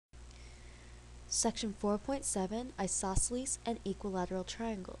Section 4.7, Isosceles and Equilateral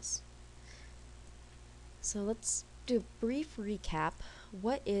Triangles. So let's do a brief recap.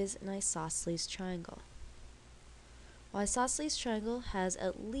 What is an isosceles triangle? Well, isosceles triangle has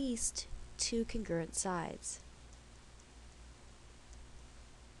at least two congruent sides.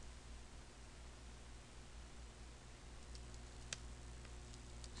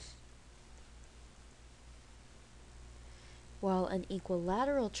 While an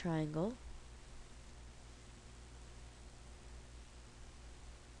equilateral triangle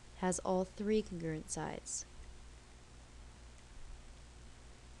has all three congruent sides.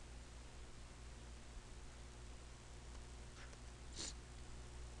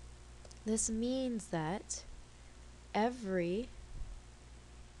 This means that every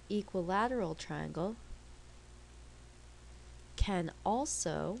equilateral triangle can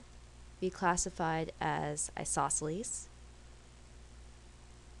also be classified as isosceles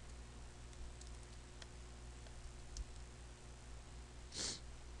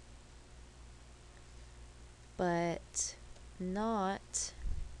but not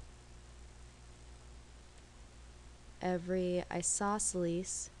every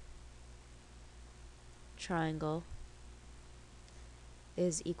isosceles triangle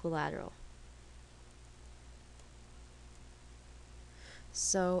is equilateral.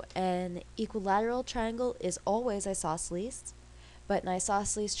 So an equilateral triangle is always isosceles, but an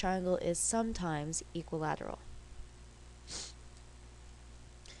isosceles triangle is sometimes equilateral.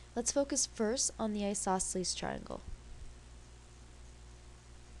 Let's focus first on the isosceles triangle.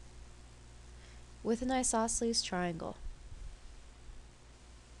 With an isosceles triangle,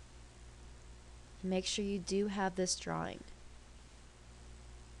 make sure you do have this drawing.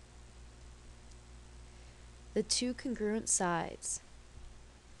 The two congruent sides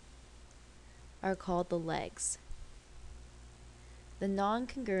are called the legs. The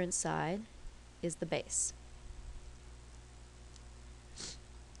non-congruent side is the base.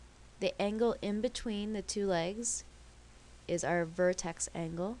 The angle in between the two legs is our vertex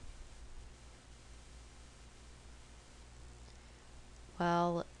angle,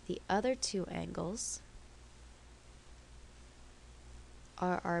 while the other two angles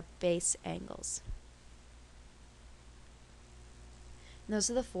are our base angles. And those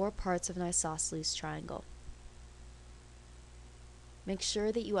are the four parts of an isosceles triangle. Make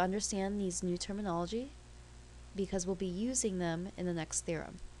sure that you understand these new terminology because we'll be using them in the next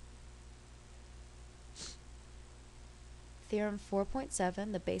theorem. Theorem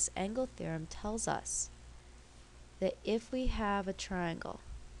 4.7, the base angle theorem, tells us that if we have a triangle,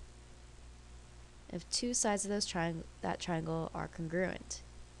 if two sides of that triangle are congruent,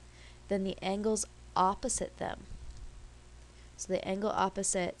 then the angles opposite them, so the angle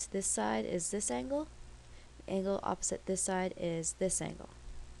opposite this side is this angle, the angle opposite this side is this angle.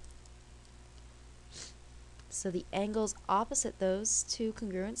 So the angles opposite those two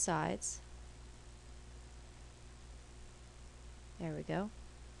congruent sides, there we go,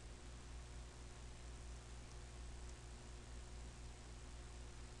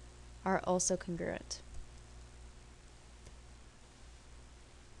 are also congruent.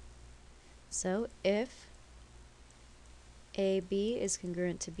 So if AB is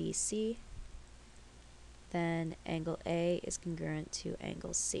congruent to BC, then angle A is congruent to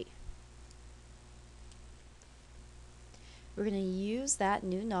angle C. We're going to use that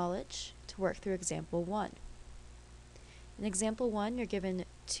new knowledge to work through example 1. In example 1, you're given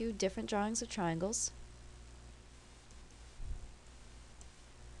two different drawings of triangles.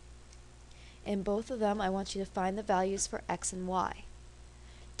 In both of them, I want you to find the values for x and y.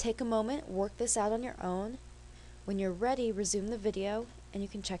 Take a moment, work this out on your own. When you're ready, resume the video, and you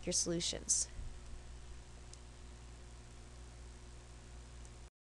can check your solutions.